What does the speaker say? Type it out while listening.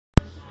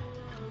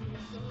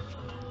Blue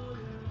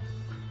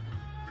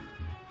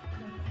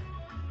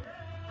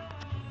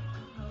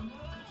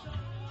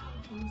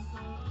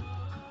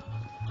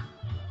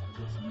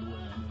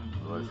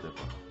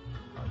Stepper.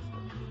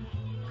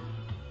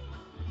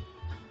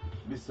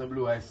 Mr.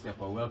 Blue Eye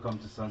Stepper, welcome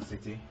to Sun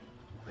City.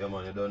 Yeah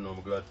man, you don't know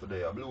I'm glad for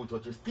the Blue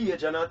touch the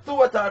stage and a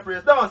total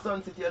praise. Down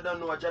Sun City, you don't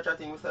know a Jaja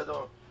thing we said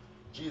on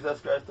Jesus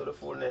Christ to the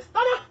fullness.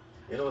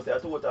 You know say a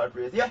total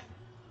praise, yeah?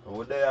 And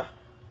we're there.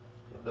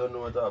 You don't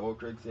know what about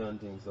Craig C and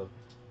things, so.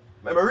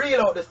 Remember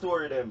real out the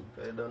story them.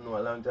 You don't know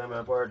a long time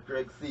I part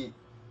Craig C.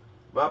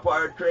 I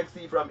part Craig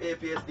C from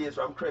APS days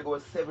from Craig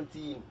was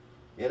 17.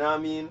 You know what I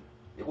mean?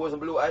 It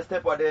wasn't Blue Eye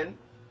Stepper then.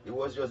 It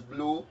was just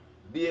Blue,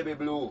 Baby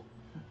Blue.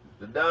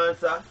 The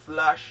dancer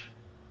slash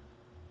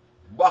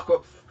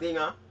backup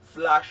singer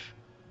slash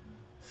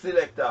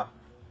selector.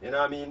 You know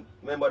what I mean?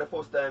 Remember the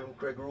first time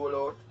Craig rolled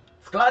out?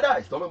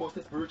 Skladice, tell me about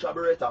the spiritual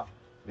beretta.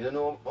 I don't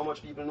know how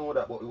much people know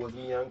that, but it was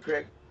me and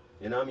Craig.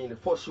 You know what I mean? The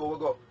first show we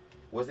got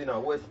was in a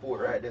Westport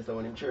right there, so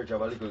when in church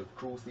have a little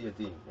crusade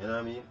thing. You know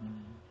what I mean?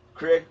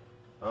 Craig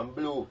and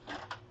Blue.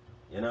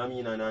 You know what I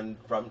mean? And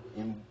from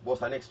him was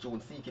the next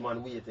tune, Seek Him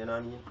and Wait, you know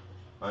what I mean?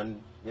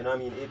 And you know what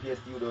I mean, APS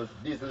Studios,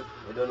 Diesel,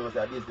 you don't know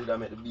say Diesel that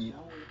made the beat.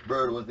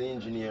 Bird was the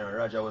engineer and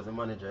Raja was the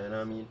manager, you know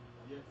what I mean?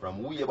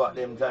 From way back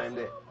them time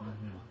there,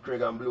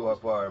 Craig and Blue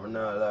apart, I'm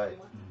not like,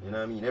 you know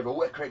what I mean?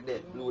 Everywhere Craig there,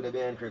 Blue there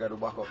behind Craig had to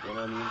back up, you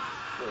know what I mean?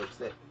 So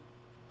upset.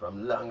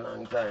 From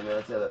long time,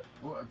 I tell you.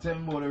 Well, tell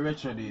me about the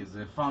retro days,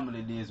 the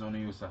family days when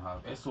you used to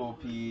have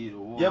SOP, the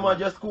whole yeah man,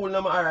 just cool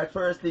them. Alright,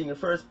 first thing, the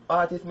first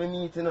artist me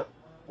meet, you know,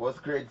 was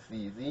Craig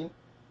C, see?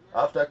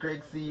 After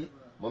Craig C,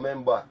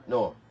 remember,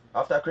 no,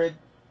 after Craig,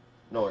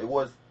 no, it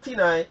was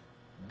Tinai,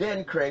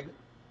 then Craig,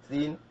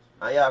 seen,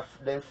 and you have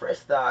then Fresh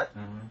Start,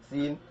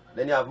 seen,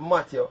 then you have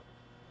Matthew,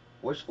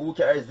 who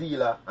carries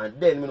Zila, and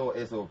then we know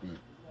SOP.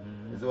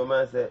 That's what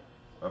man say.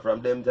 And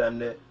from them time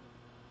there,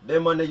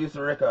 them man they used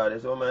to record,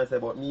 that's what man say,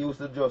 but me used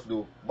to just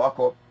do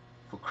backup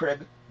for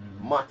Craig,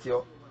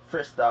 Matthew,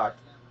 Fresh Start,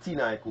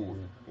 Tinai cool.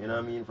 You know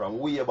what I mean? From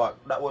way back,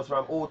 that was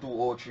from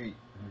 02, 03.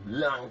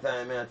 Long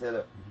time, I tell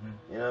you.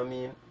 You know what I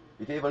mean?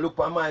 If you even look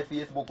on my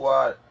Facebook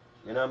wall,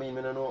 you know what I mean?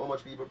 I don't know how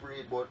much people pray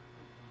it, but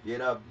you'd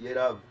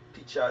have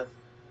pictures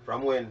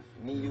from when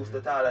me used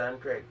to taller than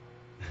Craig.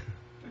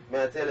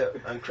 May I tell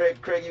you? And Craig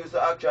used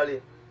to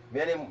actually, me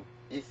and him,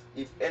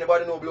 if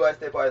anybody know Blue Eye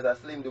Stepper is a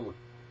slim dude.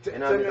 You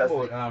know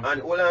what I mean?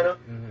 And hold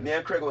on, me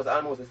and Craig was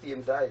almost the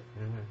same size.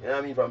 You know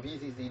what I mean? From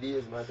PCC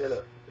days, man, I tell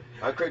you.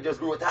 And Craig just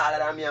grew taller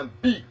than me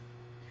and big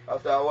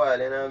after a while,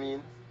 you know what I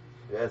mean?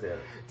 Yes,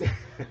 yeah.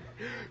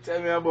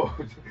 Tell me about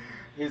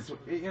his,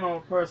 you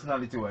know,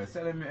 personality wise.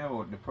 Tell me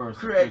about the person.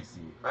 Craig.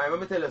 Alright, let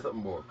me tell you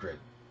something about Craig.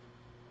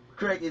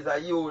 Craig is a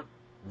youth,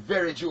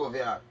 very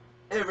jovial.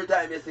 Every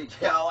time you say,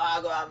 yo, I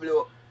go and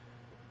blow,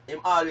 him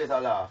always a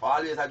laugh,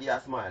 always a give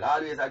a smile,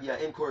 always a give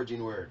an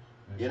encouraging word.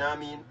 You know what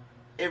I mean?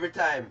 Every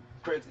time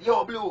Craig say,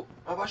 yo, Blue,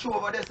 I have a show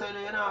over there, so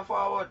you know,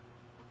 forward.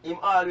 Him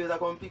always a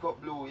come pick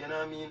up Blue, you know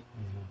what I mean?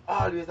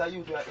 Always a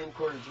youth to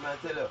encourage me, I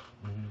tell you.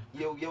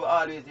 You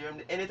always hear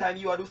him. Anytime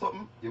you do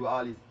something, you will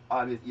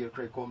always hear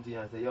Craig come to you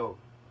and say, yo,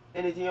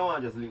 anything you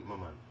want, just link my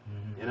man.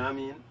 You know what I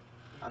mean?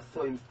 I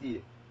saw him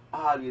stay.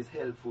 Always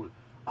helpful.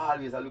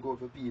 Always I look out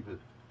for people.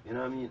 You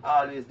know what I mean?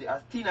 Always,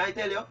 as Tina, I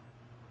tell you,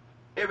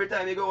 every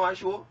time you go on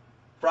show,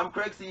 from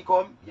Craig C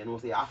come, you know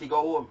say you have to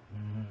go home.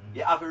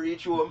 You have to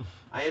reach home,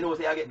 and you know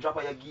say you get drop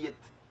at your gate.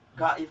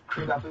 Because if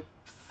Craig have to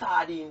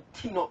sardine,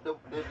 tin up the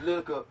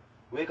little,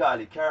 we call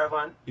it,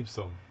 caravan.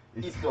 Ipsum.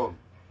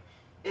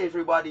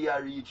 Everybody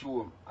a reach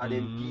home at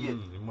them gate.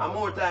 And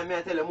more time, me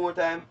I tell you, more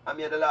time, I'm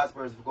the last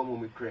person to come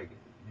home with Craig.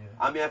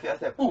 And me I feel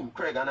say, boom,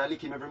 Craig, and I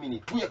lick him every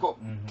minute. Wake up,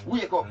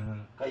 wake up.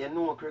 Because you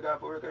know Craig have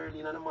to work early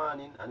in the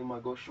morning, and he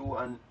might go show,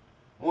 and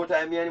more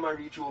time me and him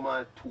reach home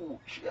at 2,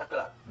 3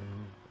 o'clock.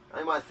 And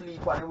he might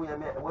sleep on the way.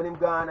 When him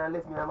gone and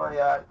left me in my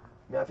yard,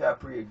 me I feel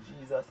pray,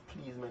 Jesus,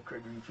 please make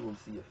Craig reach home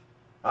safe.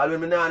 All when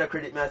me not have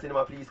credit, me I say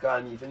him, please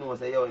call me. If you know,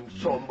 say, yo, him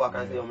show him back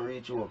and say, yo, me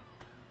reach home.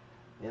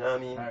 You know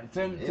what I mean? Right,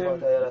 tell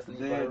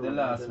the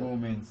last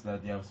moments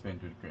that you have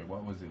spent with Craig,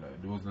 what was it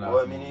like? Those last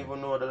moments? I mean, even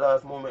though the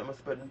last moment I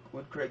spent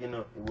with Craig, you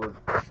know, it was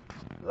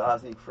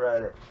last week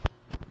Friday.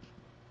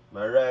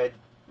 My ride,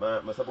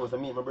 I'm supposed to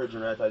meet my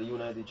brethren right at the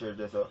United Church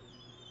there, so.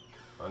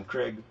 And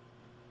Craig,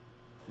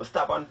 I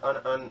stop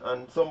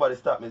and somebody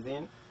stopped me,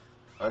 see?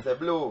 And said,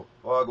 Blue,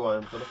 how go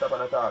on? So I stop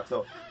and attack.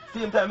 So,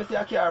 same time I see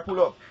a car pull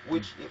up,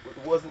 which it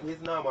wasn't his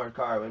normal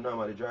car when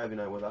normally driving,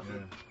 it was a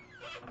fit.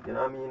 You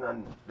know what I mean?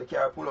 And the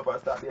car pull up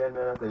and stop behind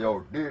me and I say,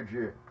 yo, DJ.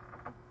 And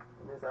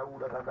I say, who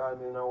that call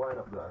me in a wind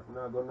up glass? I'm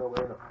not going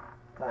nowhere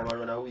now. Time I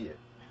run away.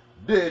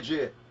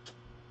 DJ.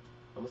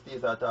 I'm still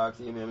start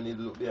talking to him, I need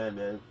to look behind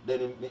me. And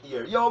then in my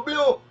ear, yo,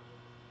 Blue.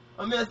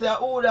 And I say,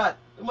 who that?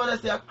 The man I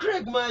say,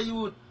 Craig, my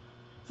youth.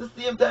 So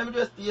same time I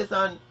just taste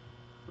and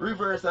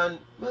reverse and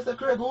I say,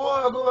 Craig,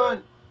 what go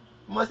on?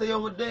 I say,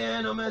 yo, I'm there,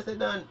 you know. I say,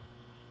 Dan.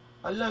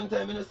 A long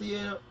time I don't see you,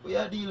 you know. We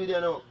are deal with you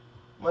now.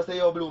 I say,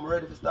 yo, Blue, I'm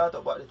ready to start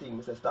up back the thing.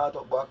 I say, start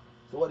up back.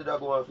 So what did I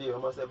go on for you?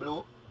 I say,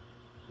 Blue,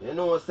 you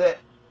know, say,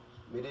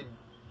 me did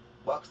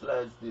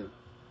backslide still.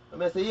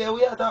 And I say, yeah,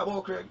 we are talking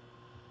about Craig.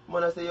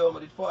 Man, I say, yo, I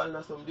did fall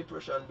in some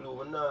depression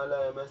blue. I nah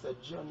lie. I say,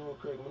 John, no,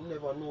 Craig, I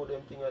never know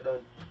them thing I done.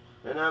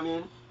 You know what I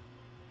mean?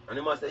 And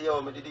he must say,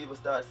 yo, I did even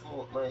start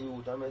smoke my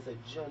youth. And I say,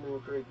 John, no,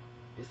 Craig,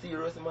 you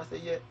serious? He must say,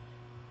 yeah.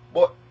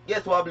 But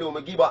guess what, blue?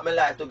 I give up my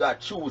life to God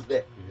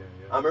Tuesday.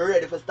 I'm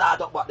ready for start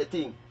up back the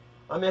thing.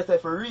 And I say,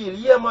 for real,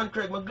 yeah, man,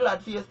 Craig, I'm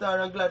glad for your star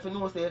and glad for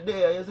no say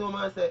there. You see what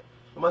I say?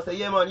 I say,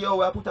 yeah, man, yo,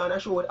 I put on a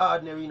show with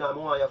ordinary now. I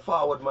want you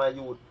forward my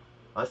youth.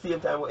 And same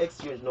time, we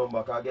exchange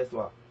number, because guess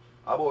what?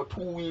 About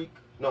 2 weeks,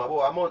 no,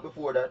 about a month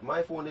before that,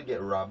 my phone did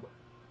get robbed.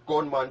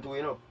 Gunman too,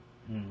 you know.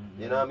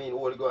 You know what I mean?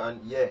 All the gun,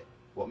 and yeah.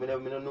 But me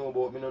don't know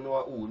about, me don't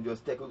know who.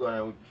 Just take a gun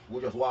and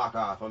we just walk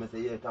off. And I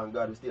say, yeah, thank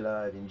God we're still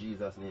alive in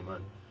Jesus' name,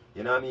 man.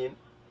 You know what I mean?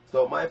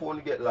 So my phone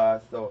get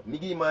lost, so me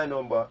give my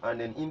number and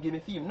then him give me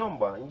film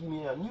number and give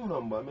me a new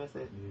number. And I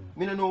say,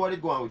 me don't know what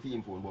it going with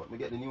film phone, but me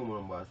get the new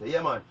number. I say,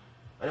 yeah, man.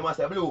 And he must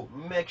say, Blue,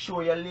 make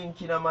sure you link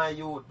in my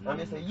youth.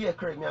 And I say, yeah,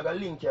 Craig, me I got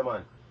link here,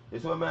 man. You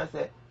see what I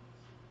say?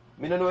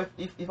 Me don't know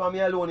if I'm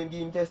here alone, him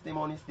give him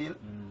testimony still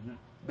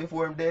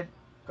before him dead.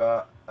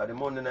 Because at the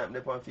Monday night, I'm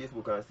on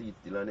Facebook and see it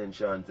still, and then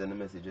Sean send the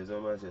messages.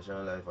 So I say,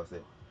 Sean Life, I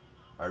say,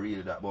 I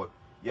read that. But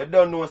you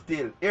don't know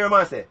still. Here,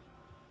 man, say,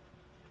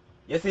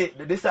 you see,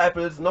 the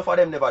disciples, none of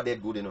them never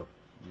dead good, you know.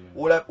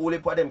 Only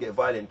for them get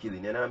violent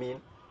killing, you know what I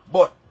mean?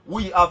 But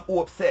we have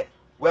hope, say,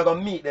 we're going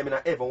to meet them in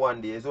heaven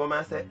one day, you see what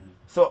I say?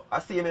 So, I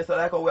see me, so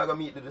like how we're going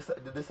to meet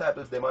the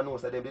disciples, them, I know,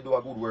 so them, they do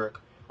a good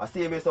work. I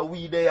see me, so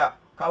we there,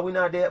 because we're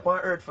not there on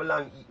earth for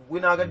long, we're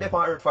not going to be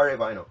on earth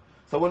forever, you know.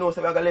 So we know,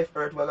 so we're going to left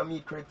earth, we're going to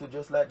meet Craig too,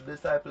 just like the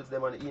disciples,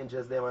 them, and the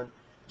angels, them, and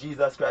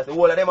Jesus Christ. The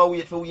whole of them are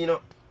wait for we, you know.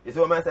 You see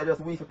what I say?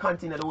 Just we to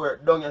continue the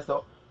work down here,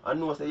 so. And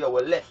know say, yo,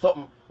 we left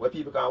something where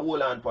people can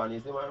hold on upon.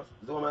 You see what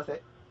I say?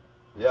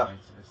 Yeah. Right.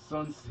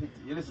 Sun City,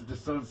 you listen to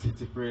Sun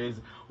City Praise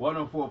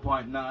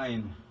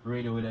 104.9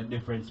 radio with a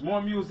difference. More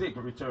music,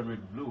 return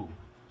with Blue.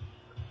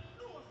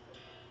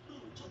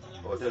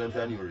 Oh, tell them it's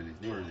a new release.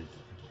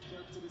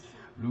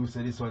 Blue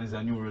said this one is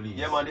a new release.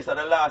 Yeah, man, this is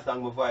the last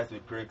song we voiced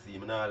with Craig C.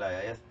 I'm not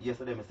lie.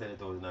 Yesterday I sent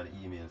it out in the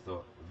email.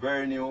 So,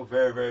 very new,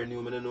 very, very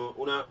new. I don't know.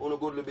 Una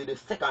good to be the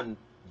second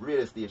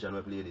radio station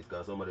we play this,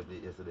 because somebody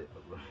played yesterday.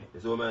 Right.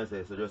 You see what I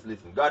say? So just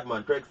listen. God,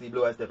 man, Craig C.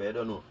 Blue, I step, I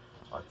don't know.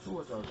 At 2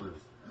 or something.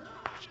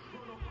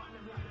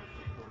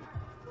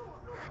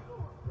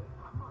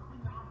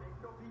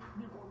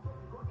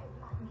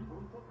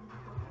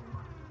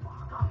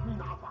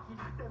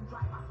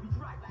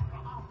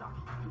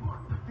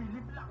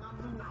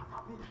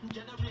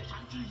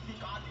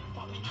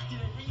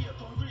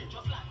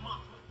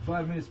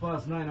 Five minutes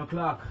past 9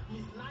 o'clock.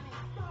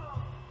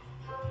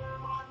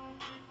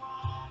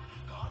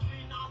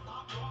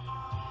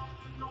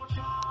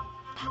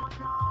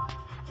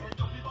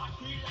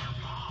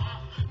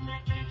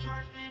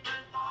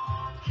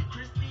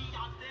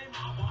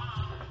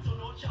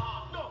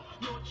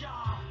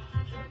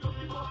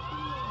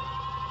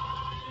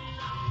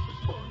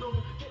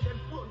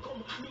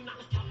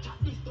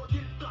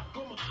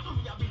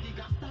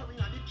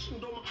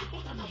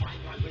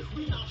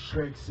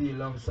 Craig C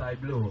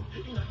alongside Blue.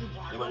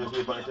 You might just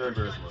wait for the third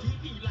verse, man.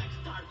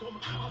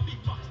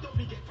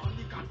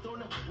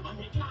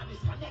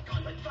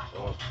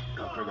 Oh,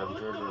 Craig has the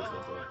third verse,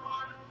 that's all.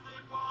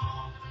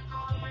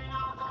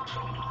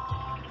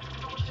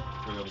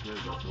 Craig has the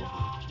third verse,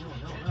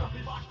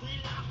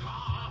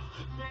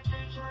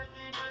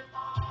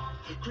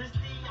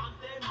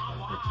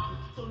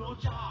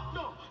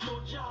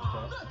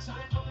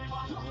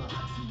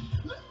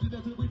 no. The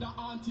devil with a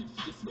haunted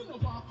face. Me no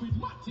walk with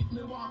matic,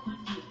 me walk with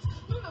faith.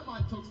 None of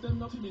my talks them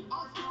not timid.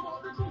 Ask me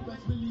about the crew,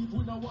 best believe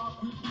we no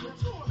walk with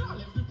faith. Now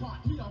left the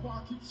part, me no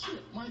walk it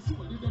straight. My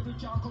soul, the devil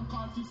can't come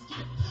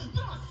confiscate.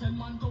 Now send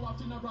man go a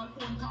funeral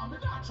home, call me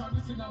not try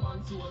to sin a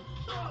man's soul.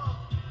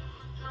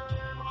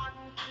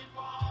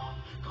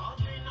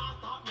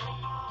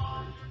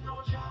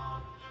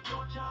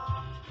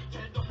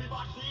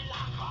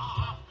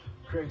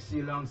 Craig C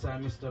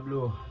alongside Mr.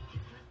 Blue.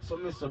 So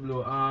Mr.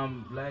 Blue,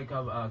 like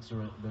I've asked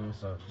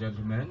the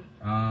gentlemen,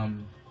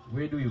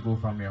 where do you go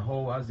from here?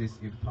 How has this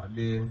impact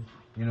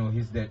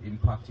his death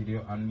impacted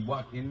you, and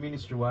what in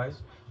ministry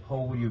wise, how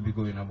will you be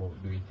going about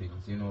doing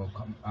things?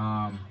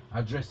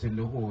 Addressing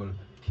the whole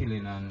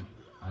killing and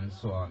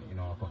so on in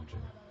our country.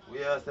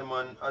 We ask them,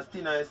 man, as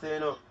Tina say,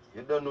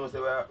 you don't know say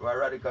we're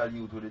radical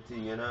youth with the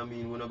thing, you know what I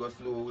mean? We don't go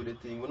slow with the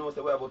thing. We know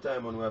say we have a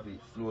time and we have to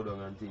slow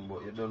down and thing,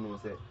 but you don't know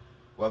say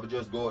we have to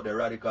just go out the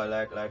radical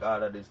like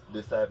all of the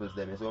disciples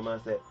them. So man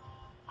say,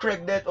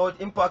 Craig death out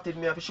impacted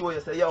me, I have to show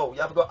you say, yo, you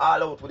have to go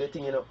all out with the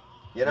thing, you know.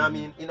 You know what I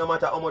mean? It no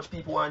matter how much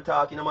people want to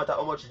talk, it no matter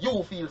how much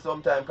you feel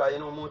sometimes, because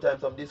more time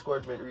some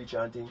discouragement reach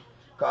and thing.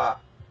 Because,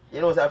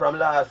 say from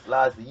last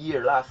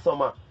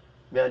summer,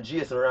 me and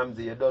Jason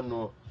Ramsey, you don't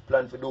know,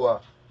 plan for do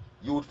a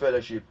youth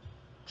fellowship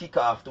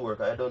kick-off tour,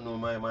 because I don't know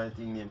my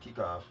thing name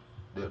kick-off.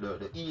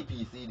 The EP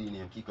CD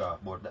name kick-off,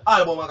 but the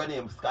album I got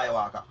name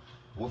Skywalker.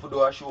 We have to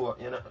do a show,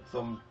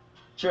 some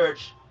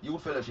church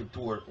youth fellowship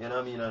tour, you know what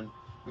I mean? And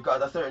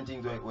because of certain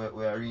things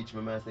where I reach,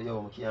 my man say,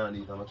 yo, I can't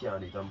do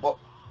it, but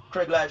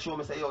Craig live show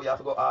me say, yo, you have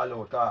to go all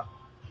out. Cause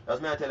as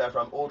me I tell you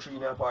from 03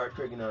 me apart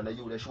Craig and the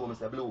youth they show me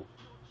say Blue.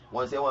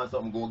 Once you want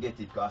something, go get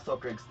it. Cause so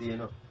Craig stay, you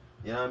know.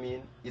 You know what I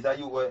mean? It's a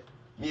youth where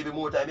maybe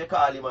more time you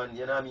call him and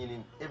you know what I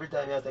mean? Every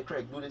time you say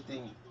Craig, do this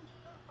thing.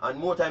 And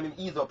more time him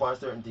ease up on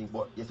certain things.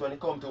 But it's when it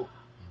come to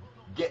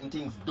getting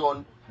things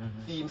done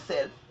for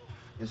himself.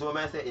 You see what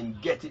I say? Him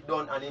get it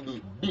done and him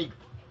be big.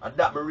 And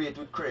that me rate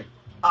with Craig.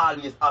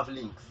 Always have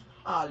links.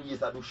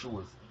 Always I do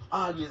shows.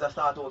 Always I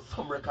start out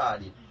some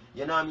recording.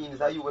 You know what I mean? It's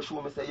that you will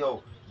show me say,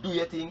 yo, do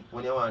your thing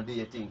when you want to do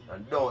your thing.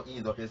 And don't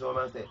ease up. You see what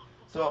I say?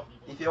 So,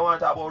 if you want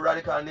to talk about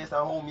radicalness and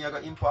how me I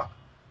got impact,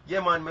 yeah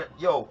man,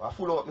 yo, I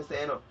full up me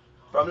say, you know.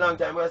 From long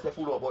time I say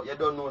full up, but you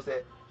don't know,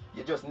 say,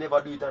 you just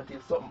never do it until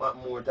something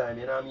happen more time,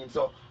 you know what I mean?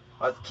 So,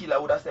 as killer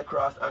would have say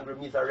cross, angry,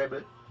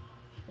 miserable.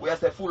 We have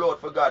say full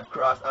out for God,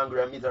 cross,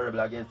 angry, and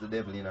miserable against the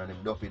devil, you know, and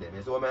him duffy them.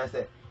 You see what I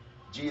say?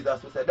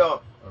 Jesus will say,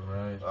 don't.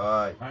 Alright.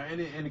 Alright.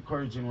 Any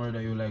encouraging word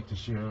that you like to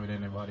share with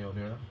anybody out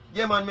there?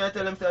 Yeah man, me I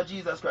tell them say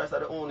Jesus Christ are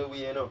the only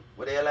way, you know,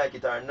 whether you like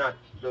it or not.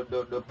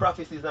 The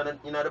prophecies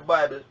in the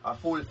Bible are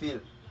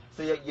fulfilled.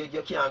 So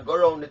you can't go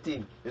around the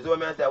thing. You see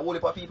what I say? A whole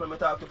heap of people me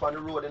talk to on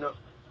the road, you know.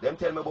 Them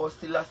tell me about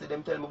Selassie,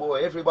 them tell me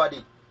about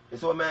everybody. You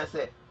see what I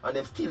say? And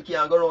them still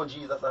can't go around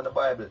Jesus and the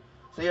Bible.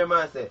 So here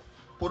man say,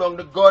 put on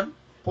the gun,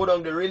 put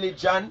on the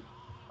religion,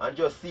 and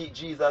just seek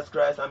Jesus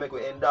Christ and make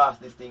we endorse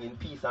this thing in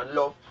peace and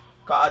love.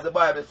 Because as the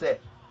Bible says,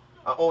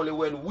 and only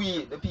when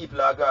we, the people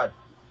of God,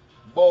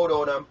 bow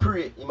down and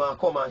pray, He might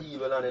come and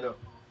heal and you know.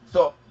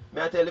 So,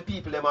 may I tell the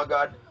people, them of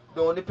God,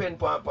 don't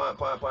depend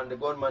on the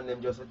gunman,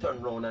 them just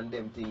turn around and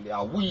them thing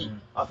there. We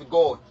have to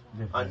go out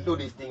and do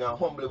this thing and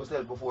humble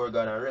ourselves before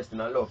God and rest in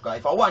our love. Because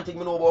if I one thing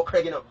I know about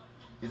Craig, you know,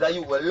 is that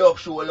you will love,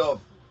 show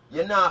love.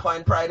 You not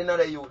find pride in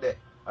other youth there.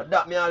 And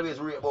that me always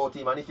rate about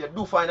him. And if you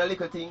do find a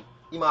little thing,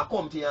 he might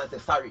come to you and say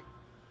sorry.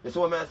 That's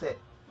what I say.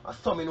 And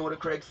some me know the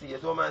Craig see.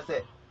 That's what I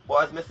say.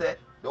 But as me say,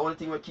 the only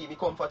thing will keep me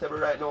comfortable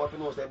right now if you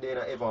know them day and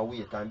ever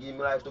wait and give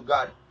me life to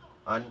God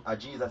and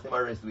Jesus him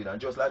rest with.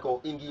 And just like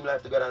how him give him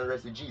life to God and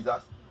rest with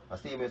Jesus, I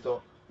say me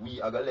so we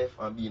are going left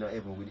and be in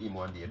heaven with him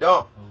one day.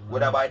 Don't.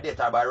 Whether by death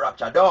or by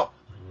rapture, don't.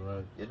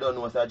 Right. You don't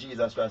know say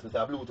Jesus Christ and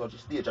say Blue touch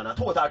stage and a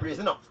total praise,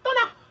 you know.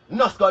 Stunner!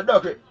 Nuscott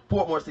Duggery,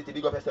 Portmore City,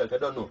 big up yourself, you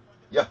don't know.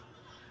 Yeah.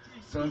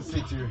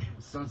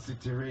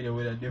 SUNCITY Radio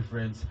with a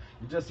difference.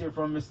 You just hear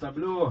from Mr.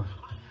 Blue.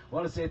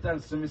 Want to say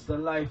thanks to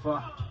Mr.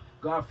 Lifer,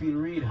 Garfield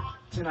Reed,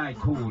 Tonight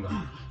Cool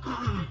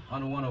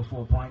on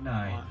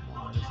 104.9.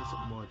 This is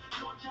something about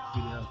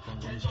really have fun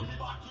when you speak.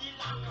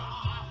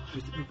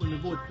 Just people in the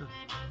vote.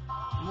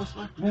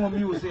 More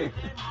music.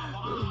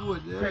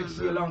 Vote, yeah. Craig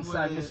C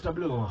alongside Mr.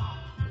 Blue.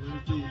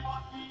 Yeah.